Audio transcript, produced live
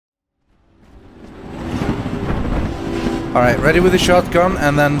Alright, ready with the shotgun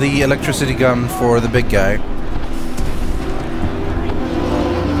and then the electricity gun for the big guy.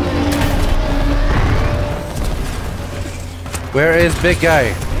 Where is big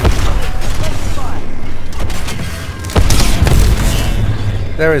guy?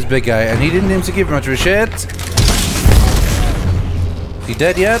 There is big guy, and he didn't seem to give much of a shit. Is he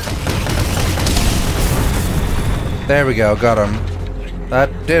dead yet? There we go, got him.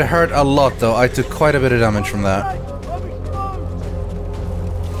 That did hurt a lot though, I took quite a bit of damage from that.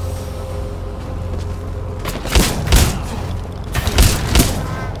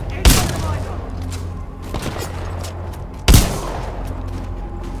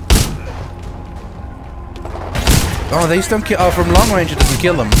 Oh, these don't kill. Oh, from long range it doesn't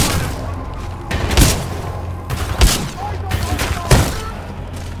kill them.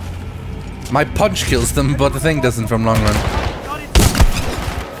 My punch kills them, but the thing doesn't from long run.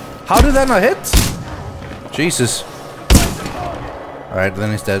 How did that not hit? Jesus. Alright,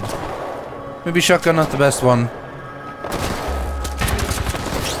 then he's dead. Maybe shotgun not the best one.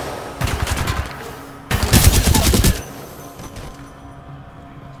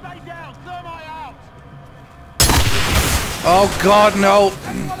 Oh god, no!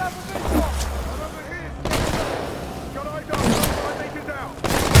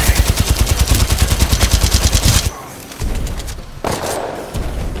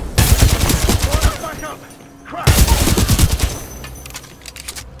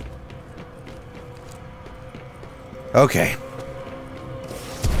 Okay.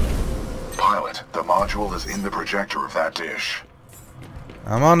 Pilot, the module is in the projector of that dish.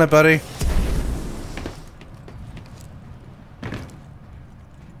 I'm on it, buddy.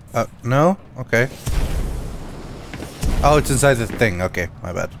 No? Okay. Oh, it's inside the thing. Okay,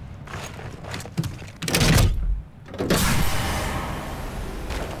 my bad.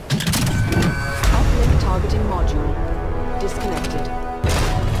 Uplink targeting module. Disconnected.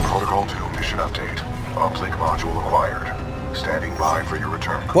 Protocol 2 mission update. Uplink module acquired. Standing by for your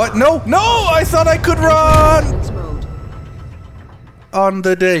return. What? No! No! I thought I could run! On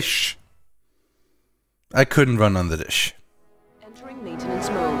the dish. I couldn't run on the dish. Entering maintenance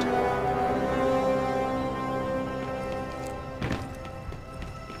mode.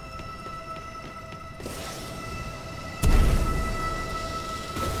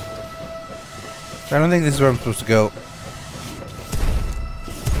 I don't think this is where I'm supposed to go.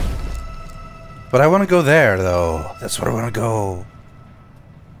 But I want to go there, though. That's where I want to go.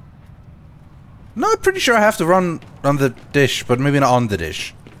 No, I'm pretty sure I have to run on the dish, but maybe not on the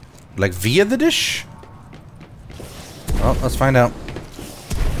dish. Like, via the dish? Well, let's find out.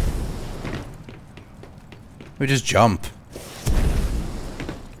 We just jump.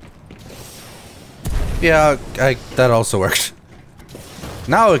 Yeah, that also worked.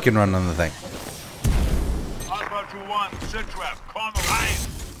 Now I can run on the thing. Alpha to 1, Sitrap, komm rein!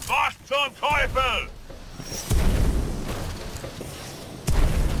 Was zum Teufel!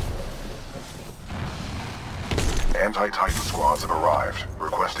 Anti-Titan squads have arrived,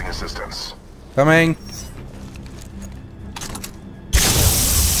 requesting assistance. Coming.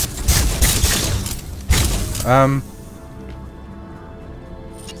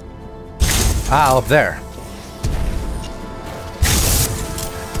 Up there.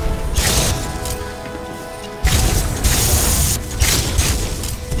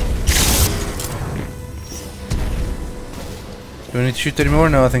 Do we need to shoot anymore?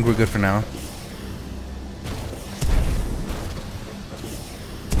 No, I think we're good for now.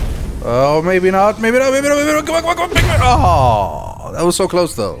 Oh, maybe not. Maybe not. Maybe not. Maybe not. Come on, come on, come on. Pick me. Oh, that was so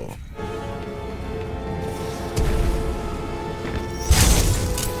close, though.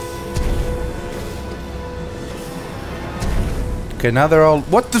 Okay, now they're all...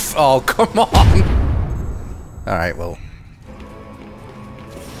 What the f... Oh, come on! Alright, well...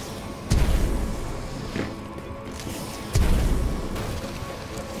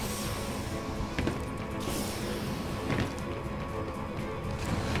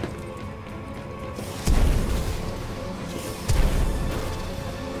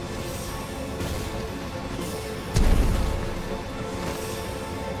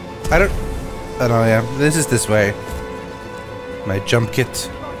 I don't... Oh, no, yeah. This is this way. My jump kit. Hit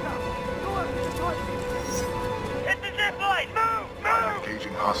the zip line! Move! Move!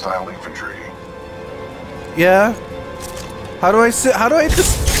 Engaging hostile infantry. Yeah? How do I sit? How do I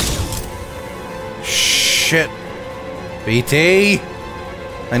just... Shit. BT!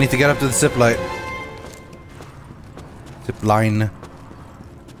 I need to get up to the zip line. Zip line.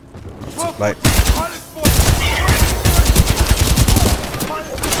 Zip line.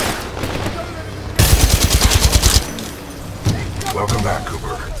 Welcome back,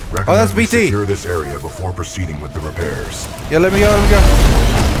 Cooper. Oh, that's Recommend we BT. secure this area before proceeding with the repairs. Yeah, let me go, let me go.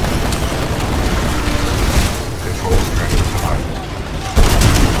 Control transfer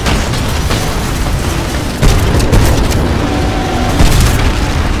time.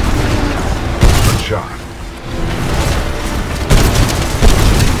 Good shot.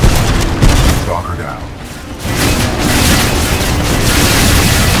 Stalker down.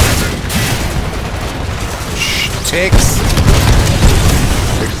 Ticks.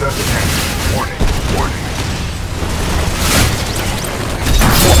 Excessive tension. Warning. Warning.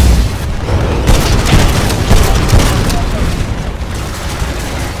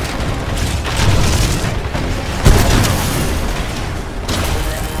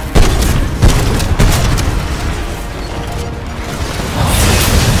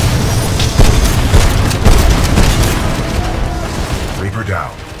 Reaper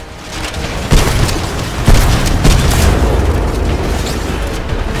down.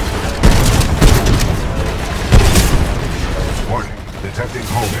 Warning. Detecting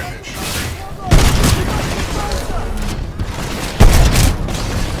hull damage.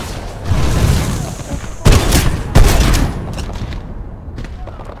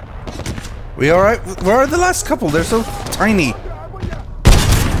 We alright? Where are the last couple? They're so tiny.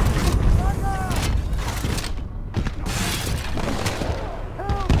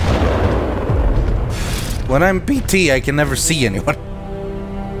 When I'm BT, I can never see anyone.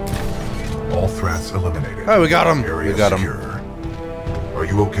 All threats eliminated. Oh, we got him. Area We got him. secure. Are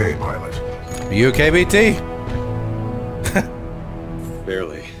you okay, pilot? Are you okay, BT?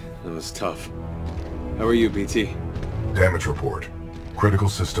 Barely. That was tough. How are you, BT? Damage report. Critical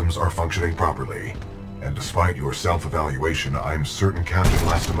systems are functioning properly. And despite your self-evaluation, I'm certain Captain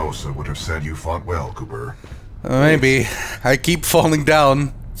Lastimosa would have said you fought well, Cooper. Maybe. I keep falling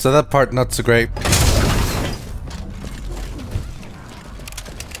down, so that part not so great.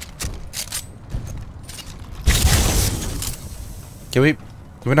 Can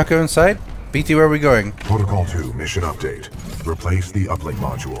we not go inside? BT, where are we going? Protocol 2 mission update. Replace the uplink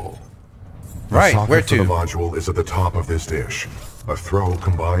module. Right, The socket where for to? the module is at the top of this dish. A throw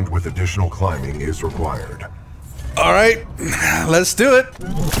combined with additional climbing is required. Alright, let's do it.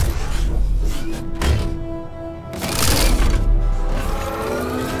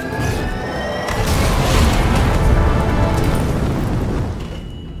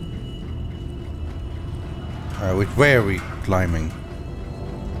 Alright, where are we climbing?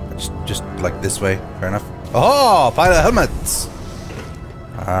 Just like this way, fair enough. Oh, pilot helmets!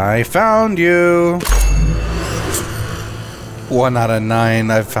 I found you! 1 out of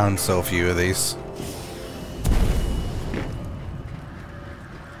 9, I've found so few of these.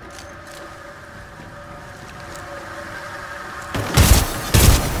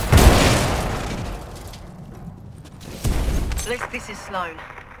 Look, this is Sloan.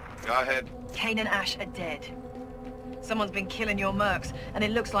 Go ahead. Kane and Ash are dead. Someone's been killing your mercs, and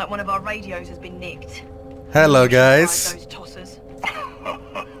it looks like one of our radios has been nicked. Hello, You should guys. ride those tossers.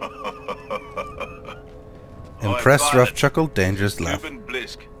 Impressed, Pilot. rough chuckle, dangerous laugh. Cuban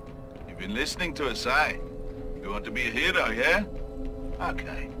Blisk. You've been listening to us, eh? You want to be a hero, yeah?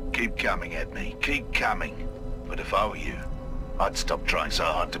 Okay. Keep coming at me. Keep coming. But if I were you, I'd stop trying so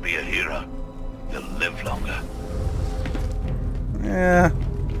hard to be a hero. You'll live longer. Yeah.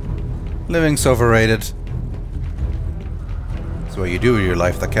 Living's overrated. It's what you do with your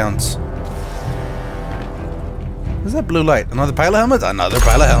life that counts. What's that blue light? Another pilot helmet? Another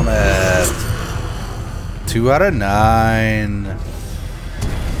pilot helmet! 2 out of 9.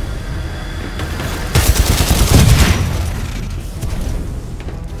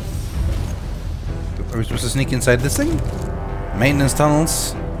 Are we supposed to sneak inside this thing? Maintenance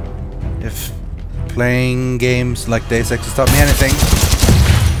tunnels. If playing games like Deus Ex has taught me anything,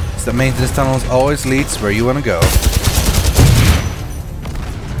 it's that maintenance tunnels always leads where you want to go.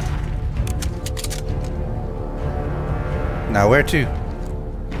 Now where to?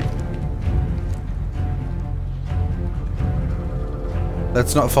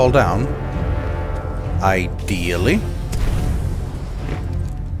 Let's not fall down. Ideally.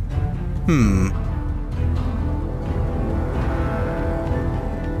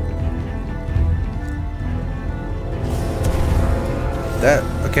 That,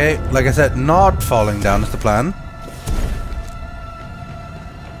 okay, like I said, not falling down is the plan.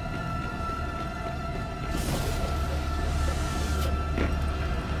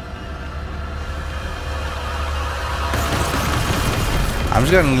 I'm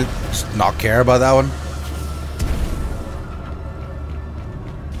just gonna just not care about that one.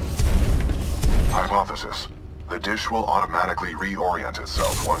 Hypothesis. The dish will automatically reorient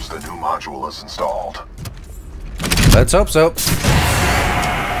itself once the new module is installed. Let's hope so.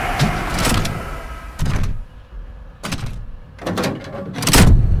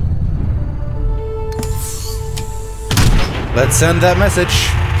 Let's send that message.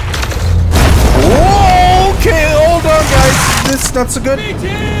 Whoa, okay, hold on, guys. This is not so good.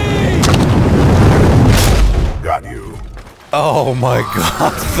 Got you. Oh my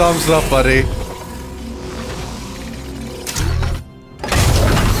god. Thumbs up, buddy.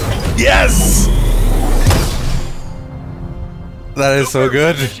 Yes! That is so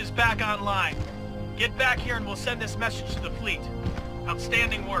good. Is back online. Get back here and we'll send this message to the fleet.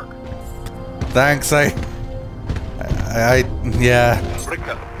 Outstanding work. Thanks, yeah.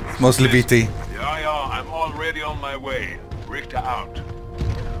 Richter. Mostly BT. Yeah, I'm already on my way. Richter out.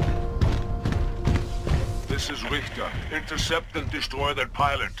 This is Richter. Intercept and destroy that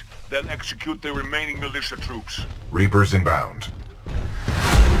pilot. Then execute the remaining militia troops. Reapers inbound.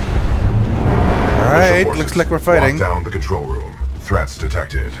 Alright, looks like we're fighting. Lock down the control room. Threats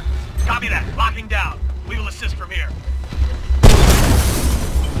detected. Copy that. Locking down. We will assist from here.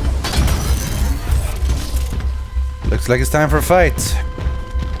 Looks like it's time for a fight.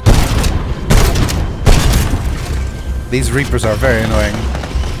 These Reapers are very annoying.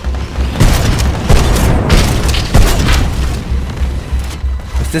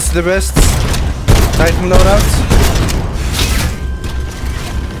 Is this the best Titan loadout?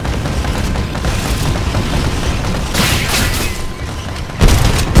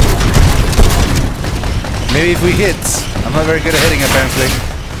 Maybe if we hit. I'm not very good at hitting apparently.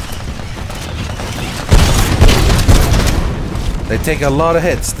 They take a lot of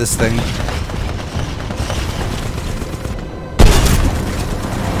hits, this thing.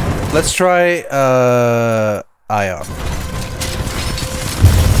 Let's try Ion.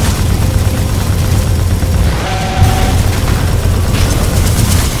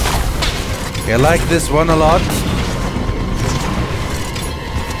 Okay, I like this one a lot.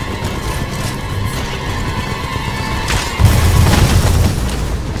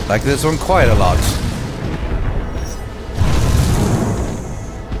 Like this one quite a lot.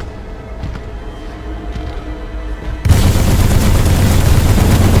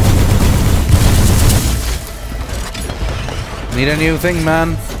 Need a new thing,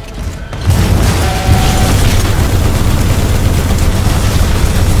 man.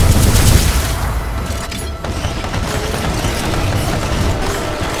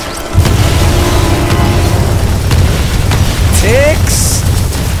 Ticks!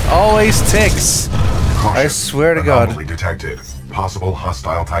 Always ticks. Caution. I swear to God. Anomaly detected. Possible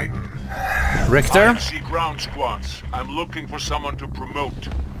hostile Titan. Richter? I see ground squads. I'm looking for someone to promote.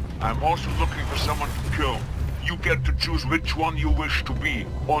 I'm also looking for someone to kill. You get to choose which one you wish to be.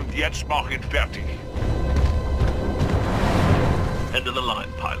 Und jetzt mach ihn fertig. End of the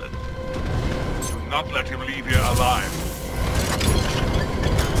line, pilot. Do not let him leave here alive.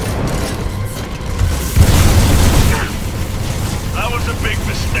 That was a big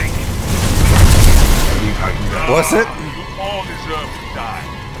mistake. Was it? You all deserve to die.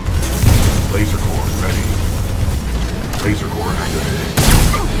 Laser core ready. Laser core activated.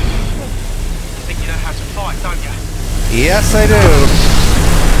 Think you know how to fight, don't you? Yes, I do.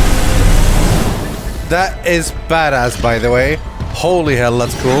 That is badass, by the way. Holy hell,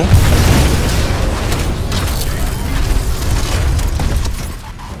 that's cool.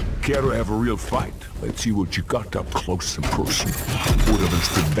 Care to have a real fight? Let's see what you got up close and personal. Oder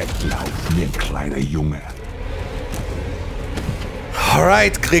willst du weglaufen wie ein kleiner Junge?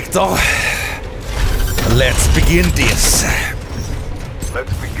 Alright, Richter. Let's begin this.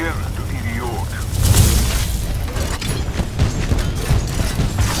 Let's begin, du Idiot.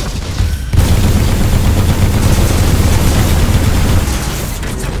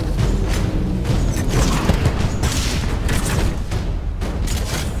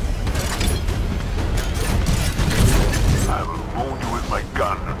 I will wound you with my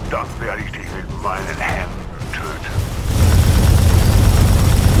gun, dann werde ich dich mit meinen Händen töten.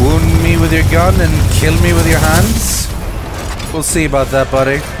 Wound me with your gun and kill me with your hands? We'll see about that,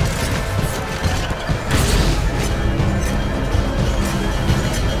 buddy.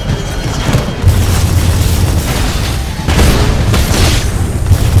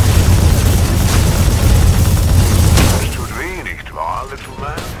 Das tut weh, nicht wahr, little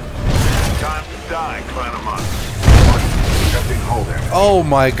man? Time to die, kleiner Mann. Detecting hull damage. Oh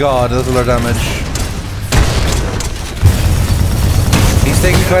my god, that's a lot of damage. He's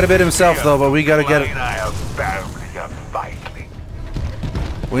taking quite a bit himself though, but we gotta get it.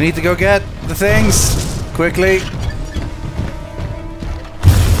 We need to go get the things quickly.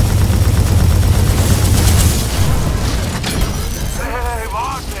 Hey,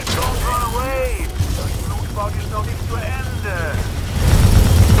 warte, don't run away. Das Blutbad ist noch nicht zu Ende.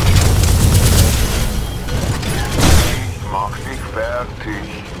 Ich mach dich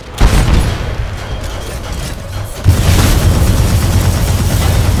fertig.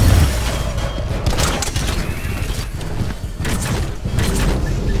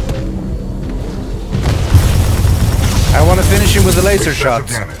 to finish him with the laser Excessive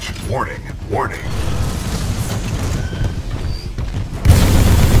shots. damage. Warning. Warning.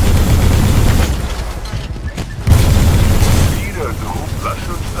 Wieder drum, lass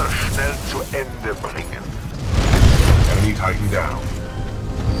uns das schnell zu Ende bringen. Enemy Titan down.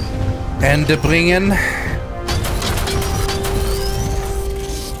 Ende bringen.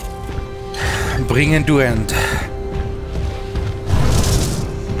 Bringen to end.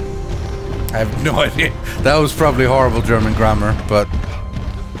 I have no idea. That was probably horrible German grammar, but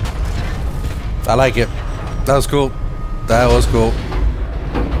I like it. That was cool. That was cool.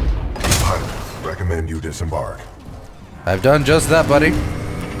 Pilot, recommend you disembark. I've done just that, buddy.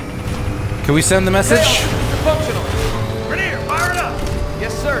 Can we send the message? You're functional. Rainier, fire it up.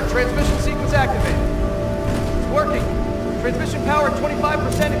 Yes, sir. Transmission sequence activated. It's working. Transmission power at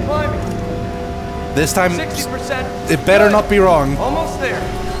 25% and climbing. This time, 60%. it better not be wrong. Almost there.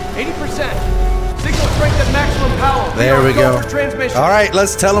 80%. Signal strength at maximum power. There we go. Transmission. All right,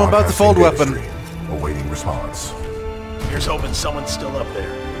 let's tell them about the fold weapon. Awaiting response. Here's hoping someone's still up there.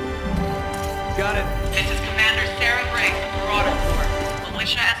 Got it. This is Commander Sarah Briggs, Marauder Corps,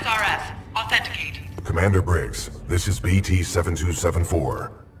 Militia SRS. Authenticate. Commander Briggs, this is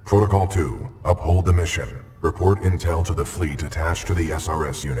BT-7274. Protocol 2, uphold the mission. Report intel to the fleet attached to the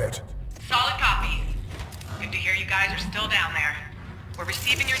SRS unit. Solid copy. Good to hear you guys are still down there. We're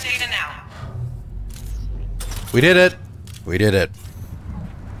receiving your data now. We did it. We did it.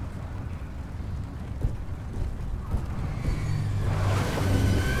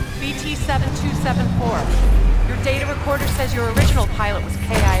 BT-7274. Your data recorder says your original pilot was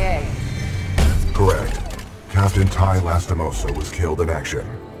KIA. Correct. Captain Ty Lastimosa was killed in action.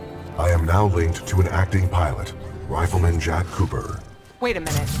 I am now linked to an acting pilot, Rifleman Jack Cooper. Wait a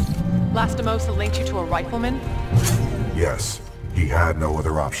minute. Lastimosa linked you to a rifleman? Yes, he had no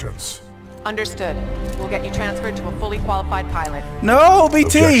other options. Understood. We'll get you transferred to a fully qualified pilot. No,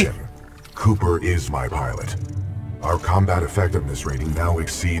 BT! Objection. Cooper is my pilot. Our combat effectiveness rating now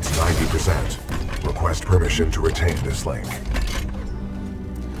exceeds 90%. Request permission to retain this link.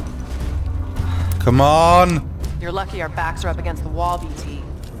 Come on. You're lucky our backs are up against the wall, BT.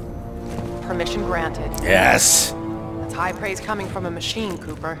 Permission granted. Yes. That's high praise coming from a machine,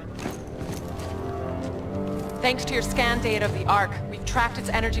 Cooper. Thanks to your scan data of the Ark, we've tracked its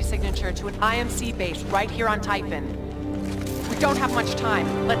energy signature to an IMC base right here on Titan. We don't have much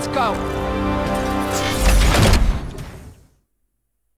time. Let's go.